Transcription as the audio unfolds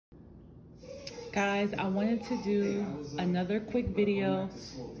Guys, I wanted to do another quick video.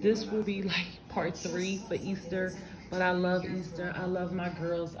 This will be like part 3 for Easter, but I love Easter. I love my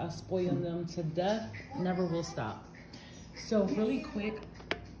girls. I spoil them to death. Never will stop. So really quick,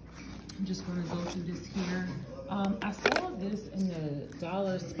 I'm just gonna go through this here. I saw this in the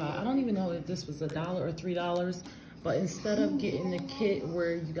dollar spot. I don't even know if this was $1 or $3, but instead of getting the kit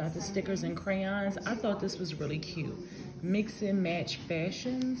where you got the stickers and crayons, I thought this was really cute. Mix and match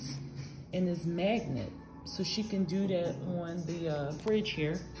fashions and this magnet. So she can do that on the fridge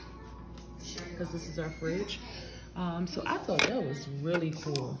here, because this is our fridge. So I thought that was really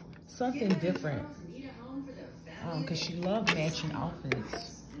cool. Something different, because she loved matching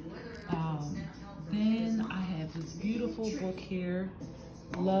outfits. Then I have this beautiful book here.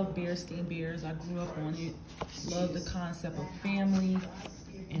 Love Bearstein Bears. I grew up on it. Love the concept of family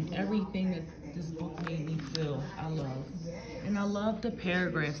and everything that this book made me feel. I love. And I love the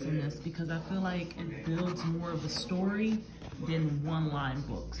paragraphs in this because I feel like it builds more of a story than one-line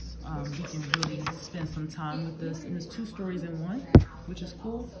books. You can really spend some time with this. And there's 2 stories in one, which is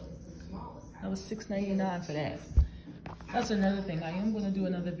cool. That was $6.99 for that. That's another thing. I am going to do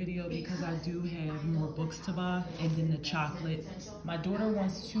another video because I do have more books to buy. And then the chocolate. My daughter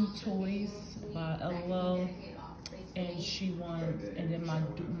wants 2 toys by LOL. And she wants, and then my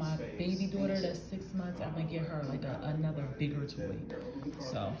baby daughter that's 6 months, I'm going to get her like another bigger toy.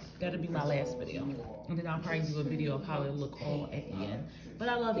 So that'll be my last video. And then I'll probably do a video of how it look all at the end. But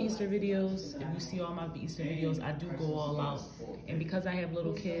I love Easter videos. If you see all my Easter videos, I do go all out. And because I have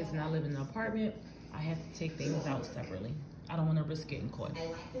little kids and I live in an apartment, I have to take things out separately. I don't want to risk getting caught.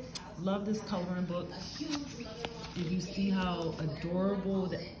 Love this coloring book. If you see how adorable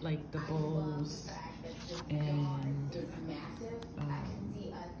that, like the bows and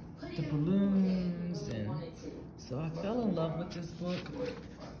the balloons, and so I fell in love with this book.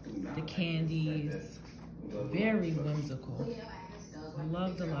 The candies, very whimsical.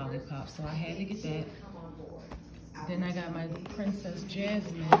 Love the lollipop, so I had to get that. Then I got my Princess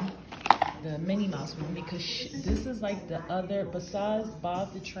Jasmine, the Minnie Mouse one, because this is like the other, besides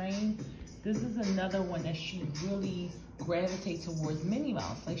Bob the Train, this is another one that she really gravitates towards Minnie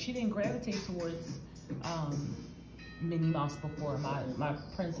Mouse. Like she didn't gravitate towards Minnie Mouse before, my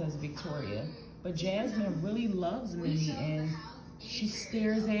Princess Victoria. But Jasmine really loves Minnie and she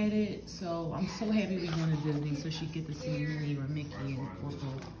stares at it. So I'm so happy we're going to Disney so she get to see Minnie or Mickey and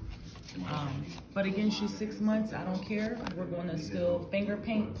Orko. But again, she's 6 months. I don't care. We're going to still finger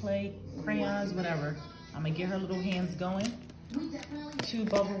paint, play, crayons, whatever. I'm going to get her little hands going. 2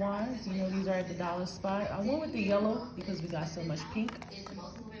 bubble wands. You know, these are at the dollar spot. I went with the yellow because we got so much pink.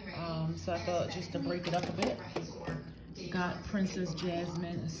 So I thought just to break it up a bit. Got Princess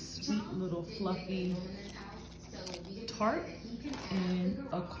Jasmine, a sweet little fluffy tart and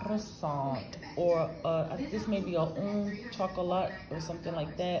a croissant, or this may be a chocolat or something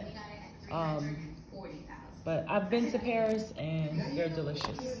like that. But I've been to Paris and they're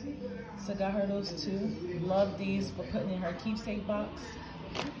delicious. So got her those 2. Love these for putting in her keepsake box.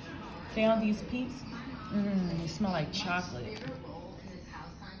 Found these Peeps. They smell like chocolate.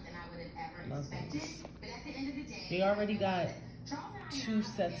 Love these. They already got 2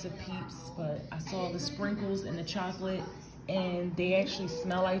 sets of Peeps, but I saw the sprinkles and the chocolate, and they actually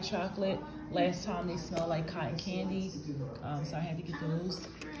smell like chocolate. Last time they smelled like cotton candy, so I had to get those.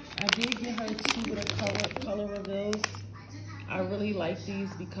 I did get her 2 with a color reveals. I really like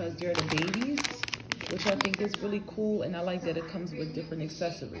these because they're the babies, which I think is really cool, and I like that it comes with different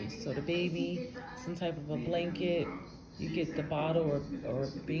accessories. So the baby, some type of a blanket, you get the bottle or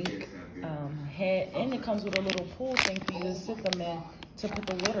bink hat, and it comes with a little pool thing for you to sit them in to put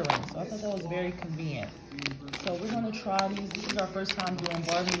the water in. So I thought that was very convenient. So we're gonna try these. This is our first time doing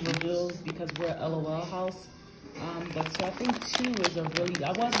Barbie reveals because we're at LOL house. But so I think 2 is a really,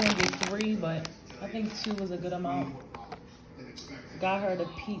 I was gonna get 3, but I think 2 was a good amount. Got her the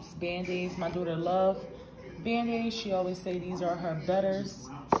Peeps Band-Aids. My daughter loves Band-Aids. She always say these are her betters.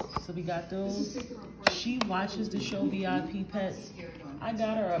 So we got those. She watches the show VIP Pets. I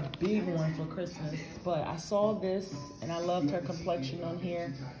got her a big one for Christmas, but I saw this and I loved her complexion on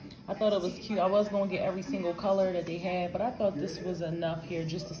here. I thought it was cute. I was going to get every single color that they had, but I thought this was enough here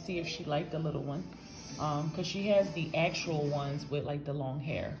just to see if she liked the little one. Because she has the actual ones with like the long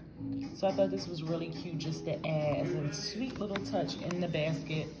hair. So I thought this was really cute just to add as a sweet little touch in the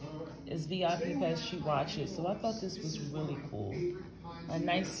basket. It's VIP Pets, she watches. So I thought this was really cool. A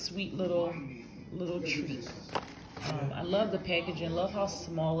nice sweet little treat. I love the packaging, love how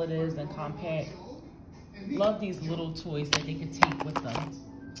small it is and compact. Love these little toys that they can take with them.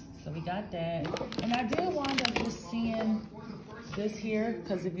 So we got that. And I did wind up just seeing this here,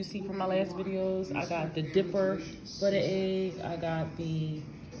 because if you see from my last videos, I got the dipper for the egg. I got the,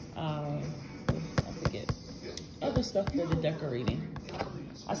 I forget, other stuff for the decorating.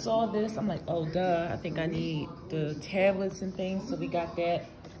 I saw this, I'm like, oh duh, I think I need the tablets and things, so we got that.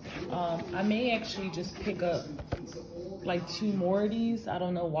 I may actually just pick up like 2 more of these. I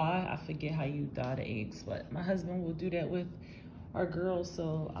don't know why, I forget how you dye the eggs, but my husband will do that with our girls,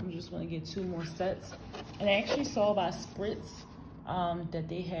 so I'm just gonna get 2 more sets. And I actually saw by Spritz that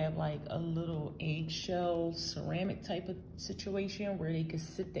they have like a little eggshell ceramic type of situation where they could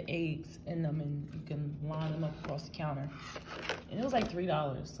sit the eggs in them and you can line them up across the counter. And it was like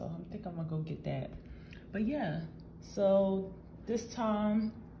 $3, so I think I'm gonna go get that. But yeah, so this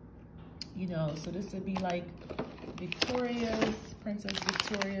time, you know, so this would be like Victoria's, Princess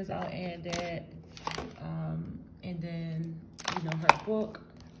Victoria's, I'll add that. And then, you know, her book,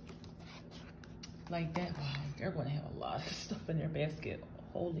 like that. Wow, they're gonna have a lot of stuff in their basket,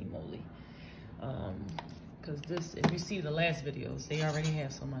 holy moly. Cause this, if you see the last videos, they already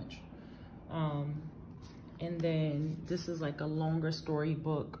have so much. And then this is like a longer story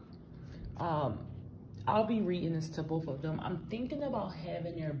book. I'll be reading this to both of them. I'm thinking about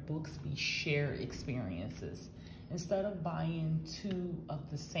having their books be shared experiences. Instead of buying 2 of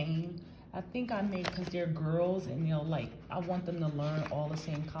the same, I think I may, because they're girls and they'll like, I want them to learn all the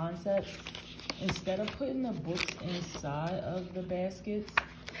same concepts. Instead of putting the books inside of the baskets,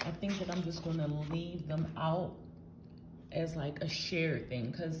 I think that I'm just gonna leave them out as like a shared thing,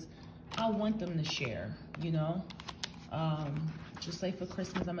 because I want them to share, you know? Just like for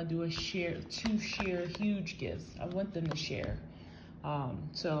Christmas, I'm gonna do a share, 2 share huge gifts. I want them to share.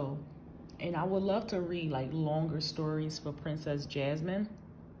 And I would love to read like longer stories for Princess Jasmine,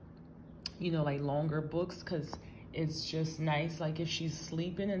 you know, like longer books, because it's just nice, like if she's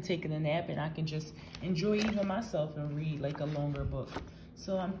sleeping and taking a nap, and I can just enjoy even myself and read like a longer book.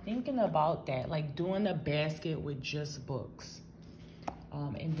 So I'm thinking about that, like doing a basket with just books.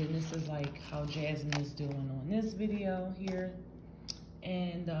 And then this is like how Jasmine is doing on this video here.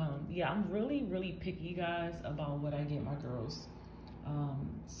 And yeah, I'm really picky, guys, about what I get my girls.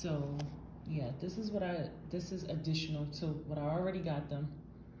 So yeah, this is additional to what I already got them.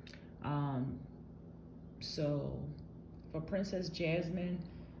 So for Princess Jasmine,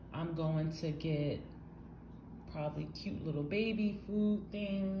 I'm going to get probably cute little baby food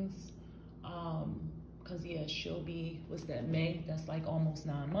things. Cause yeah, she'll be, what's that, May? That's like almost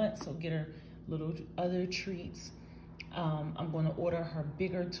 9 months. So get her little other treats. I'm gonna order her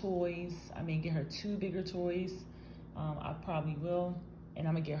bigger toys. I may get her 2 bigger toys. I probably will. And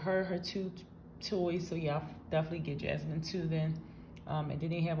I'm gonna get her 2 toys. So yeah, I'll definitely get Jasmine 2 then. And then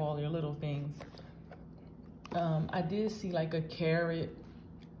they have all their little things. I did see like a carrot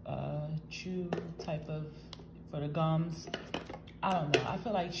chew type of, for the gums. I don't know, I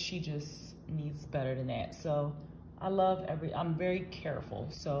feel like she just needs better than that. So I love I'm very careful.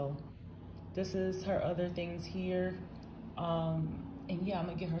 So this is her other things here. And yeah, I'm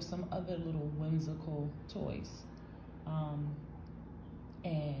gonna get her some other little whimsical toys.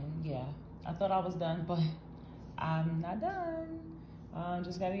 And yeah, I thought I was done, but I'm not done.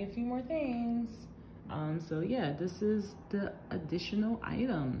 Just gotta get a few more things. So yeah, this is the additional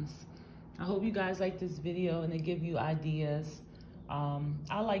items. I hope you guys like this video and it give you ideas.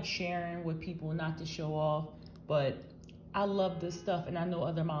 I like sharing with people, not to show off, but I love this stuff, and I know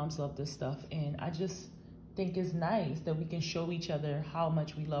other moms love this stuff, and I just think it's nice that we can show each other how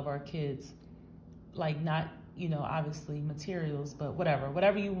much we love our kids. Like, not, you know, obviously materials, but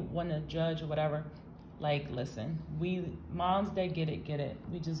whatever you want to judge or whatever. Like, listen, we moms that get it.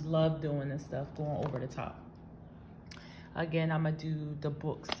 We just love doing this stuff, going over the top. Again, I'm gonna do the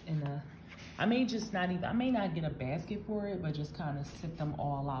books in the, I may not get a basket for it, but just kind of sit them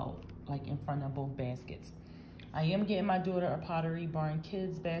all out, like in front of both baskets. I am getting my daughter a Pottery Barn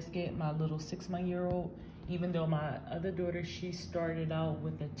Kids basket, my little 6-month-old, even though my other daughter, she started out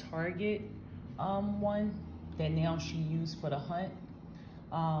with a Target one that now she used for the hunt.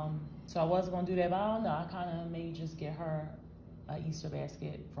 So I was gonna do that, but I don't know, I kind of may just get her an Easter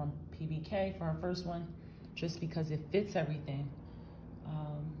basket from PBK for her first one, just because it fits everything.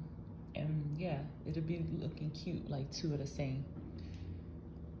 And yeah, it'll be looking cute, like 2 of the same.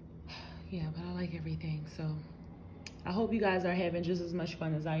 Yeah, but I like everything. So I hope you guys are having just as much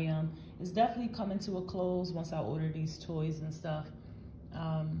fun as I am. It's definitely coming to a close once I order these toys and stuff.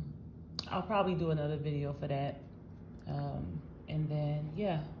 I'll probably do another video for that. And then,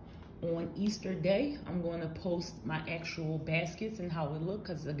 yeah, on Easter Day, I'm going to post my actual baskets and how it look,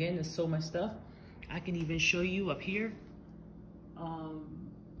 because again, there's so much stuff. I can even show you up here.